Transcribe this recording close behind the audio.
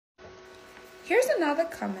Here's another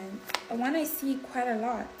comment, one I see quite a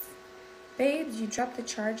lot. Babes, you dropped the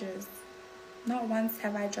charges. Not once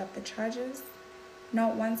have I dropped the charges.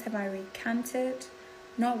 Not once have I recanted.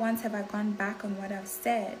 Not once have I gone back on what I've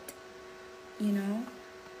said. You know?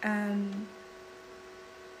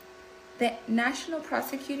 The National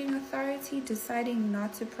Prosecuting Authority deciding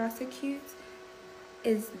not to prosecute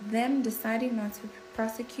is them deciding not to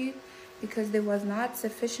prosecute because there was not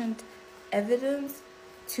sufficient evidence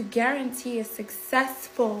to guarantee a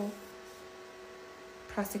successful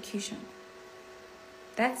prosecution.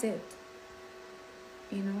 That's it.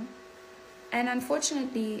 You know? And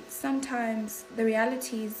unfortunately, sometimes the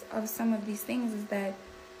realities of some of these things is that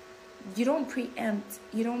you don't preempt,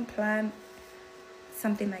 you don't plan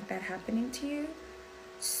something like that happening to you.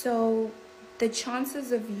 So the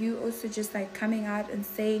chances of you also just like coming out and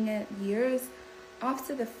saying it years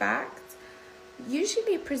after the fact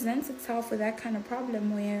usually presents itself with that kind of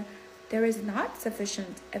problem where there is not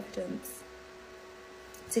sufficient evidence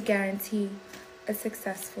to guarantee a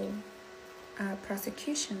successful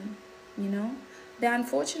prosecution. You know, the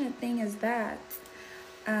unfortunate thing is that,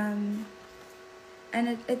 and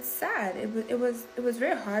it's sad. It was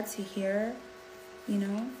very hard to hear, you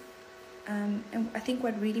know, and I think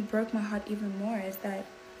what really broke my heart even more is that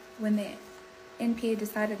when the NPA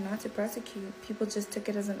decided not to prosecute, people just took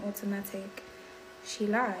it as an automatic, she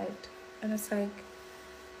lied. And it's like,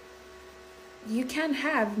 you can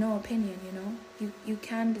have no opinion, you know. You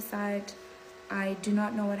can decide, I do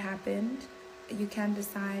not know what happened. You can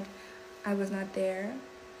decide, I was not there.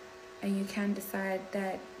 And you can decide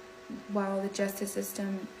that while the justice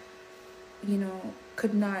system, you know,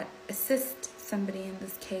 could not assist somebody in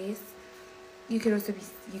this case, you could also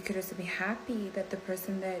be happy that the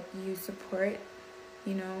person that you support,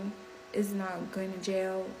 you know, is not going to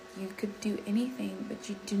jail. You could do anything, but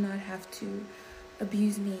you do not have to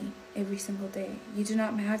abuse me every single day. You do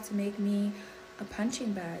not have to make me a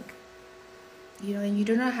punching bag. You know, and you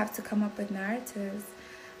do not have to come up with narratives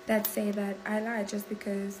that say that I lied just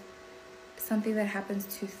because something that happens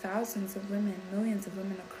to thousands of women, millions of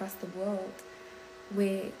women across the world,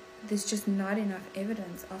 where there's just not enough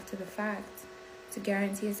evidence after the fact to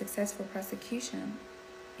guarantee a successful prosecution.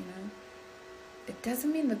 You know, it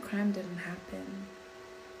doesn't mean the crime didn't happen.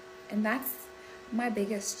 And that's my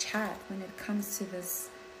biggest chat when it comes to this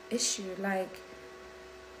issue. Like,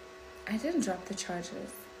 I didn't drop the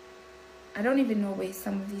charges. I don't even know where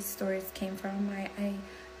some of these stories came from. I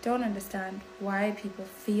don't understand why people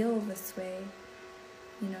feel this way,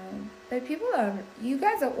 you know. But you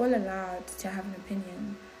guys are all allowed to have an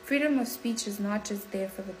opinion. Freedom of speech is not just there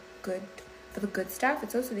for the good stuff,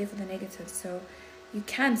 it's also there for the negative. So you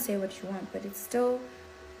can say what you want, but it's still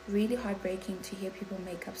really heartbreaking to hear people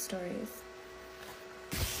make up stories.